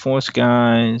 5 force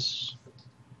guys.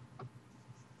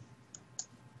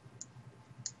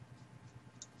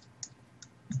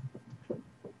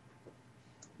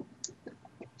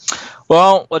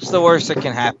 Well, what's the worst that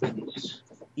can happen?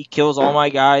 He kills all my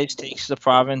guys, takes the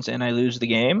province, and I lose the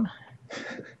game.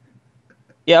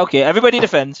 Yeah, okay. Everybody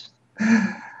defends.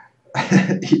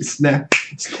 snap,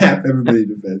 everybody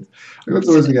defends. Like, what's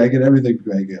the worst thing? I get everything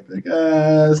I get. Like,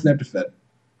 snap defend.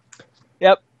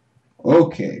 Yep.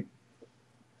 Okay.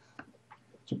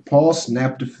 So Paul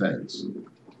snap defends.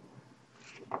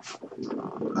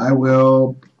 I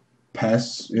will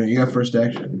pass. You got first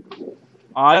action.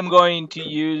 I'm going to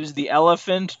use the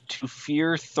elephant to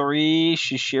fear 3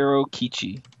 Shishiro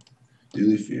Kichi.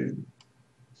 Duly feared.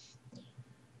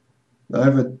 I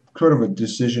have a sort of a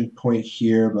decision point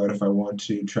here about if I want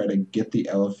to try to get the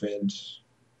elephant.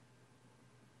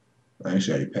 I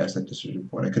actually already passed that decision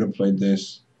point. I could have played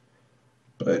this,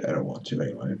 but I don't want to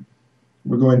anyway.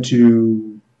 We're going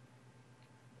to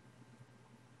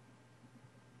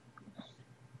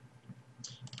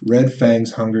Red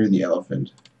Fang's Hunger the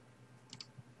elephant.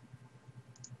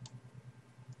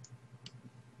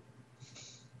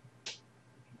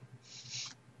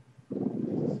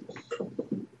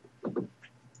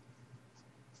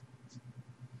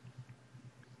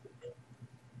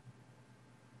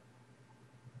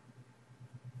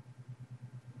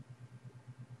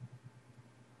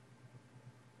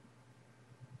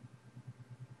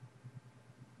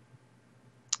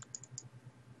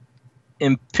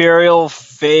 Imperial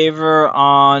favor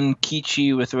on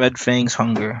Kichi with Red Fang's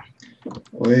Hunger.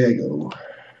 Away I go.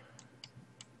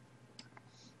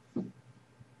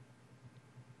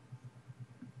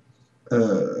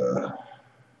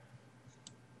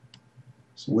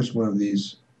 So which one of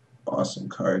these awesome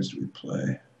cards do we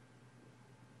play?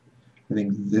 I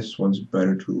think this one's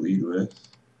better to lead with.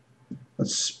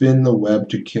 Let's spin the web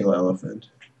to kill elephant.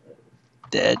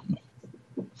 Dead.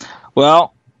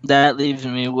 Well, that leaves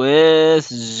me with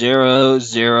 0,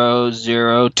 0,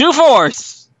 0, 2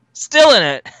 force. Still in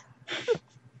it.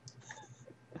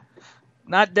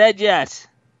 Not dead yet.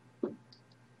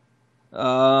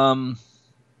 Blow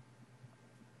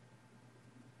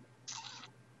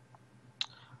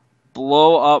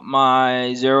up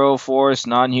my 0 force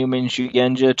non-human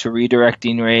Shugenja to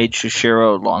redirecting rage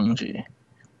Shishiro Longji.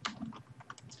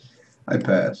 I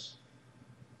pass.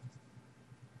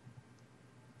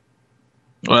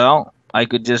 Well, I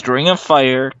could just ring of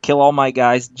fire, kill all my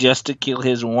guys just to kill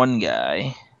his one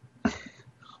guy.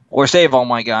 Or save all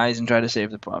my guys and try to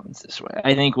save the province this way.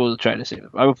 I think we'll try to save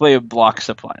it. I will play a block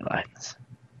supply lines.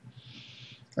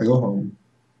 I go home.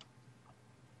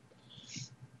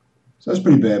 So that's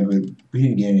pretty bad, but we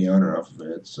didn't get any honor off of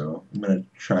it, so I'm going to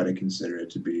try to consider it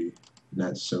to be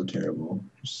not so terrible.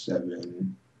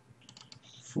 7,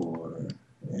 4,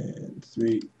 and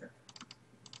 3.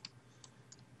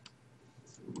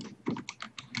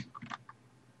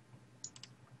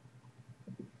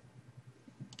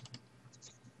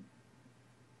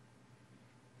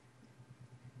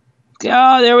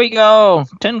 Oh, there we go.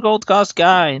 10 gold cost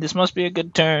guy. This must be a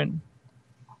good turn.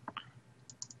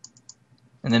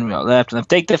 And then we all left.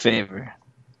 Take the favor.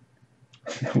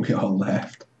 We all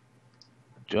left.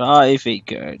 Draw a fate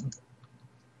card.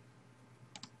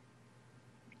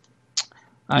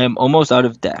 I am almost out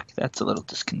of deck. That's a little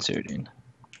disconcerting.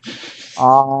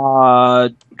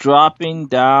 Dropping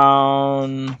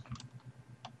down.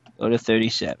 Go to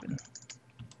 37.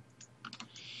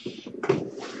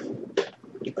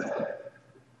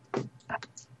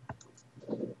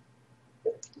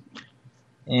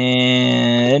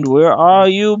 And where are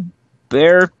you,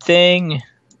 bear thing?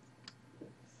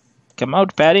 Come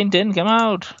out, Paddington, come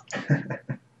out.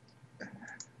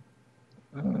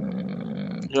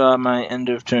 Draw my end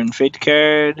of turn fate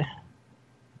card.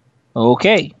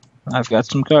 Okay, I've got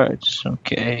some cards.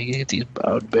 Okay, get these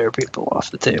bowed bear people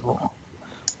off the table.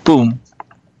 Boom.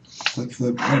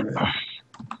 Flip.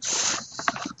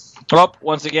 Well,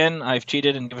 once again, I've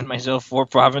cheated and given myself 4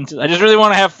 provinces. I just really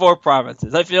want to have 4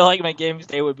 provinces. I feel like my game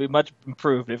state would be much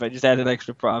improved if I just had an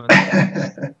extra province.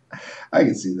 I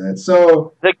can see that.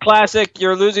 So the classic,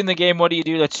 you're losing the game, what do you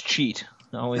do? Let's cheat.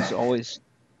 Always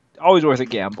worth a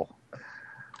gamble.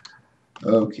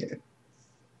 Okay.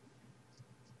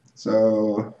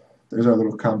 So there's our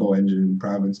little combo engine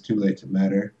province, too late to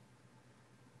matter.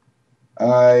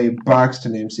 I boxed to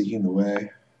name Seeking the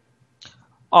Way.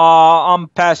 I'm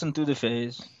passing through the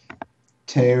phase.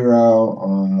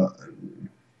 Taro,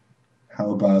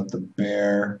 how about the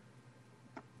bear?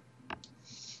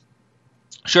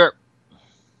 Sure.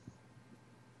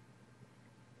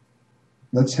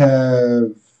 Let's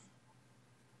have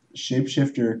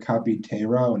Shapeshifter copy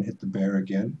Taro and hit the bear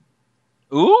again.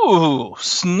 Ooh,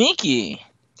 sneaky.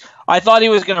 I thought he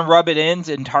was going to rub it in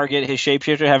and target his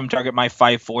Shapeshifter, have him target my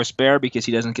 5-force bear because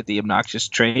he doesn't get the obnoxious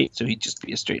trait, so he'd just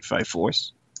be a straight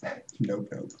 5-force.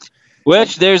 Nope.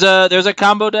 Which there's a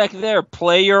combo deck there.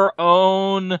 Play your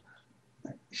own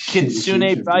Kitsune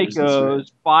Shapeshifters, that's right.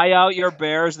 Baikos, buy out your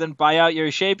bears, then buy out your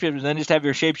shapeshifters, then just have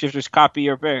your shapeshifters copy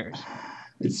your bears.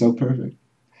 It's so perfect.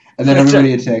 And then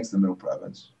everybody attacks the middle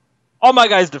province. All my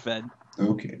guys defend.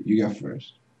 Okay, you got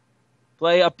first.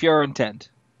 Play a pure intent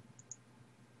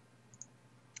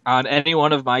on any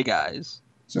one of my guys.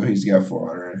 So he's got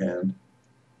 4 honor in hand.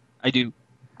 I do.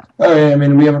 Oh yeah, I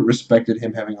mean we haven't respected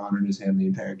him having honor in his hand the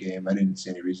entire game. I didn't see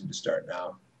any reason to start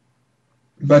now.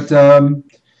 But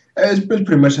it's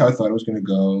pretty much how I thought it was going to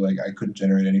go. Like I couldn't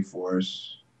generate any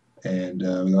force, and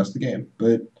we lost the game.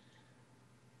 But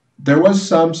there was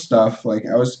some stuff, like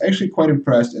I was actually quite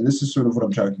impressed, and this is sort of what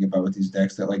I'm talking about with these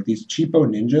decks, that like these cheapo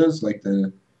ninjas, like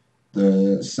the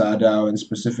Sadao, and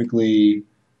specifically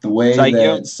the way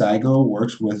that Saigo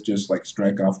works with just like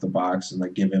strike off the box and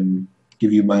like give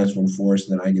you -1 force,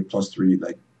 and then I get +3,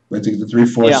 like let's take the 3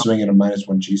 force swing and a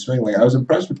 -1 G swing. Like I was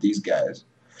impressed with these guys.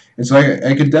 And so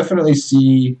I could definitely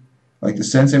see like the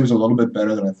Sensei was a little bit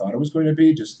better than I thought it was going to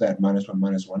be, just that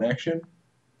 -1/-1 action.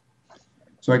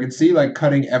 So I could see like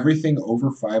cutting everything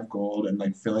over 5 gold and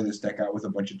like filling this deck out with a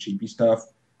bunch of cheapy stuff,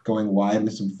 going wide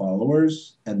with some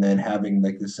followers, and then having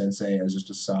like the Sensei as just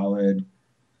a solid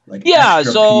like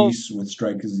extra piece with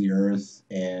Strike as the Earth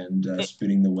and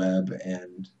Spinning the Web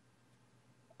and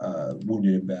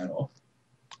Wounded in Battle.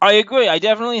 I agree. I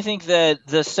definitely think that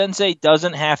the Sensei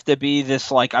doesn't have to be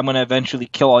this like I'm going to eventually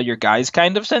kill all your guys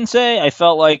kind of Sensei. I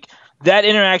felt like that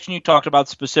interaction you talked about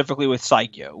specifically with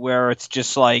Saigyo, where it's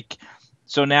just like,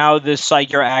 so now this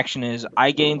Saigyo action is I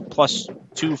gain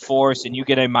 +2 force and you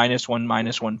get a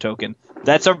 -1/-1 token.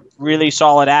 That's a really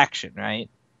solid action, right?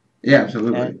 Yeah,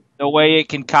 absolutely. And the way it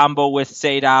can combo with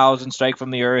Seidaos and Strike from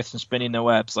the Earth and Spinning the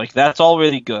Webs, like that's all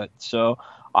really good. So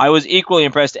I was equally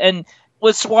impressed. And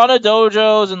with Swana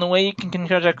Dojos and the way you can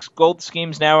construct gold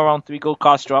schemes now around 3 gold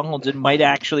cost strongholds, it might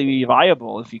actually be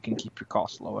viable if you can keep your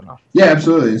costs low enough. Yeah,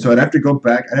 absolutely. So I'd have to go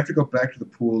back to the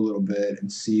pool a little bit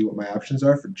and see what my options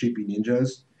are for cheapy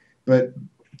ninjas. But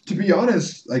to be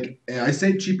honest, like I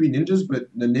say cheapy ninjas, but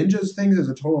the ninjas thing is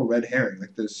a total red herring.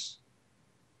 Like this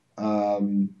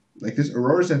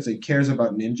Aurora Sensei cares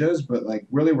about ninjas, but like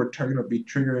really we're going to be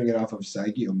triggering it off of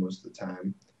Saigyo most of the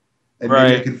time. And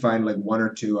maybe I could find like 1 or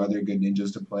 2 other good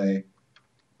ninjas to play.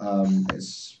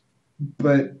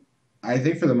 But I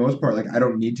think for the most part, like I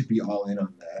don't need to be all in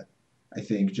on that. I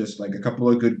think just like a couple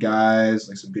of good guys,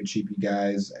 like some good cheapy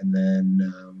guys, and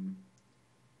then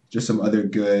just some other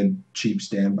good cheap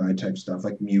standby type stuff,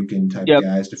 like Mukin type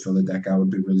guys to fill the deck out would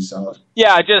be really solid.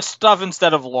 Yeah, just stuff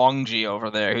instead of Longji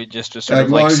over there, who just sort of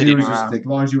like sitting around.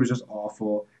 Longji was just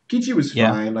awful. Kichi was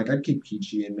fine. Like I'd keep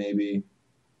Kichi in maybe.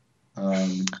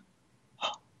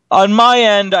 On my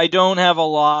end, I don't have a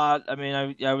lot. I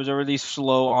mean, I was a really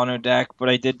slow honor deck, but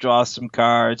I did draw some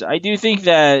cards. I do think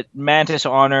that Mantis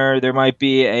honor, there might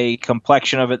be a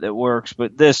complexion of it that works,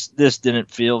 but this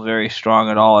didn't feel very strong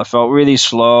at all. I felt really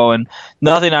slow, and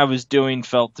nothing I was doing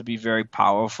felt to be very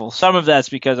powerful. Some of that's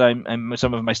because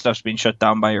some of my stuff's being shut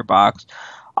down by your box.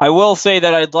 I will say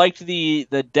that I'd liked the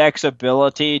deck's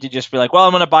ability to just be like, well,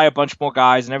 I'm going to buy a bunch more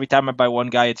guys, and every time I buy one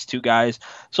guy, it's 2 guys.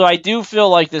 So I do feel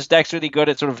like this deck's really good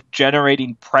at sort of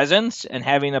generating presence and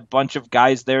having a bunch of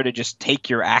guys there to just take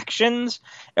your actions,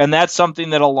 and that's something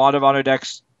that a lot of honor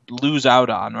decks lose out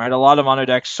on, right? A lot of honor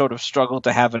decks sort of struggle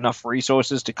to have enough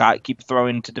resources to keep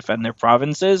throwing to defend their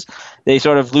provinces. They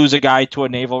sort of lose a guy to a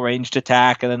naval ranged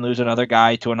attack and then lose another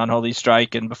guy to an unholy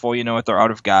strike, and before you know it, they're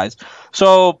out of guys.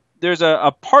 So there's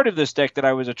a part of this deck that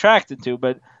I was attracted to,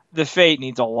 but the Fate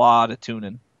needs a lot of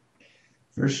tuning.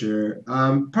 For sure.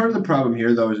 Part of the problem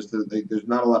here, though, is just that there's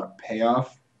not a lot of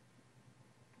payoff.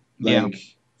 Like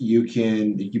you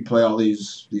play all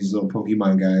these little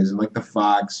Pokemon guys, and like the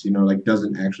Fox, like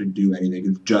doesn't actually do anything.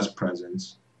 It's just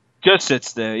presence. Just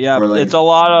sits there. Yeah, like, it's a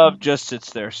lot of just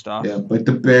sits there stuff. Yeah, like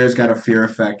the Bear's got a fear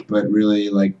effect, but really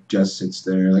like just sits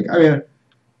there. Like I mean,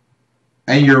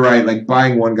 and you're right. Like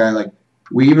buying one guy, like.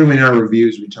 Even in our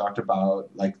reviews, we talked about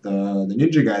like the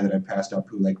ninja guy that I passed up,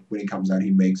 who like when he comes out, he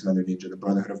makes another ninja, the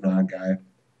Brotherhood of Nod guy.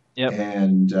 Yep.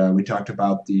 And we talked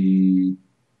about the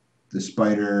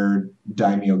spider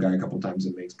daimyo guy a couple times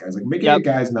that makes guys. Like making a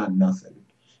guy is not nothing.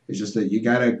 It's just that you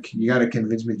gotta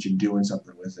convince me that you're doing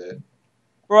something with it.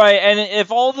 Right, and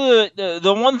if all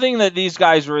the one thing that these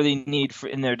guys really need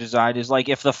in their design is like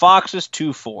if the Fox is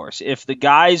 2 force, if the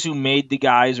guys who made the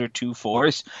guys are 2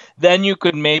 force, then you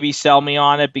could maybe sell me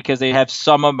on it because they have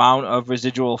some amount of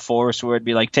residual force where it'd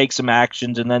be like take some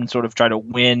actions and then sort of try to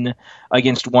win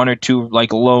against 1 or 2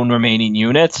 like lone remaining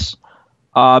units.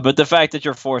 But the fact that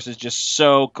your force is just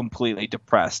so completely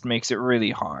depressed makes it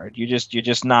really hard. You're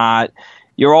just not.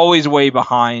 You're always way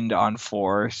behind on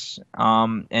force,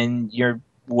 and you're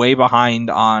way behind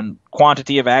on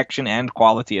quantity of action and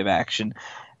quality of action.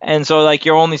 And so, like,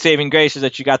 your only saving grace is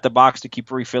that you got the box to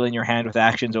keep refilling your hand with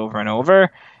actions over and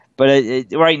over. But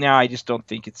right now, I just don't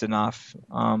think it's enough.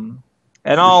 And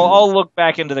I'll look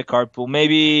back into the card pool.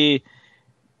 Maybe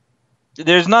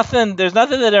there's nothing that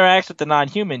interacts with the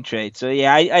non-human trait. So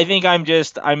yeah, I think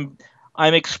I'm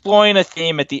exploring a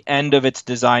theme at the end of its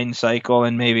design cycle,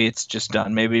 and maybe it's just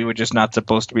done. Maybe we're just not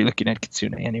supposed to be looking at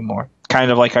Kitsune anymore.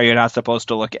 Kind of like how you're not supposed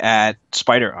to look at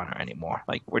Spider Runner anymore.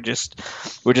 Like we're just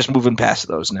moving past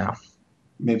those now.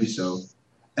 Maybe so.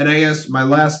 And I guess my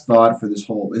last thought for this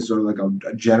whole is sort of like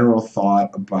a general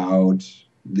thought about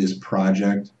this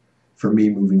project for me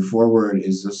moving forward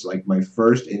is just like my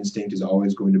first instinct is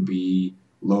always going to be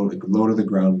low to the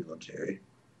ground military.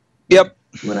 Yep.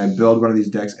 When I build one of these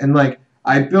decks, and like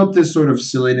I built this sort of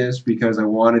silliness because I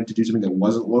wanted to do something that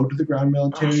wasn't low to the ground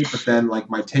military, but then like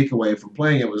my takeaway from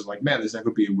playing it was like, man, this deck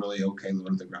would be a really okay low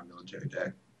to the ground military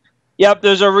deck. Yep,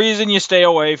 there's a reason you stay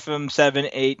away from 7,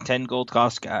 8, 10 gold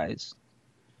cost guys.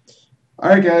 All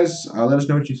right, guys, let us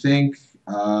know what you think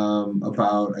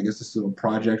about, I guess, this little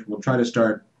project. We'll try to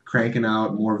start cranking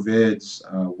out more vids.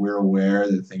 We're aware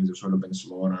that things have sort of been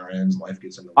slow on our ends. Life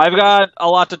gets in the way. I've got a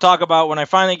lot to talk about when I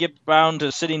finally get around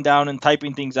to sitting down and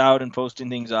typing things out and posting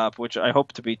things up, which I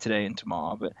hope to be today and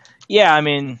tomorrow. But yeah, I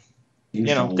mean,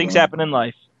 Inshallah. Things happen in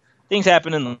life. Things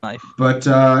happen in life. But,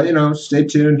 stay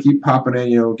tuned. Keep popping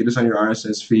in. Get us on your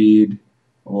RSS feed.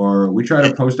 Or we try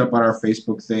to post up on our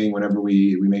Facebook thing whenever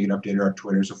we make an update on our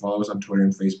Twitter. So follow us on Twitter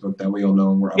and Facebook. That way you'll know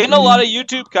when we're getting a lot of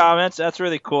YouTube comments. That's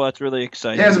really cool. That's really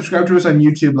exciting. Yeah, subscribe to us on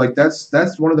YouTube. Like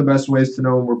that's one of the best ways to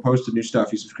know when we're posting new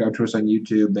stuff. You subscribe to us on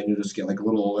YouTube, then you'll just get like a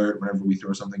little alert whenever we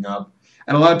throw something up.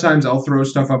 And a lot of times I'll throw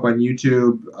stuff up on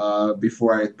YouTube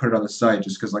before I put it on the site,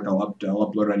 just because like I'll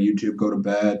upload it on YouTube, go to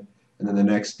bed, and then the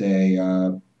next day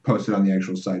post it on the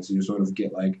actual site. So you sort of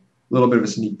get like a little bit of a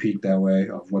sneak peek that way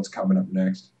of what's coming up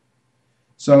next.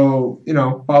 So,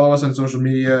 follow us on social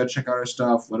media, check out our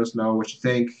stuff, let us know what you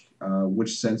think, which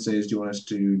senseis do you want us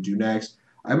to do next.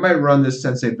 I might run this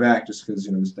sensei back just because,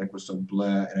 this deck was so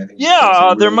bleh, and I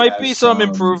think there might be some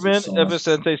improvement if a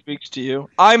sensei speaks to you.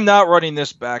 I'm not running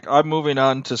this back. I'm moving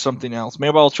on to something else.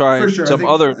 Maybe I'll try some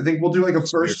other. I think we'll do like a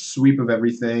first sweep of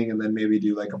everything, and then maybe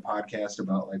do like a podcast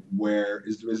about like where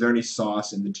is there any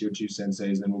sauce in the tier 2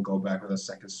 senseis, and then we'll go back with a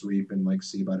second sweep and like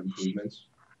see about improvements.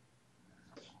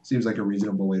 Seems like a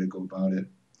reasonable way to go about it.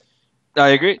 I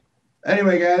agree.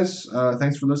 Anyway, guys,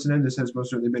 thanks for listening. This has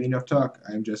most certainly been Enough Talk.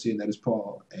 I'm Jesse, and that is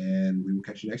Paul, and we will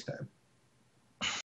catch you next time.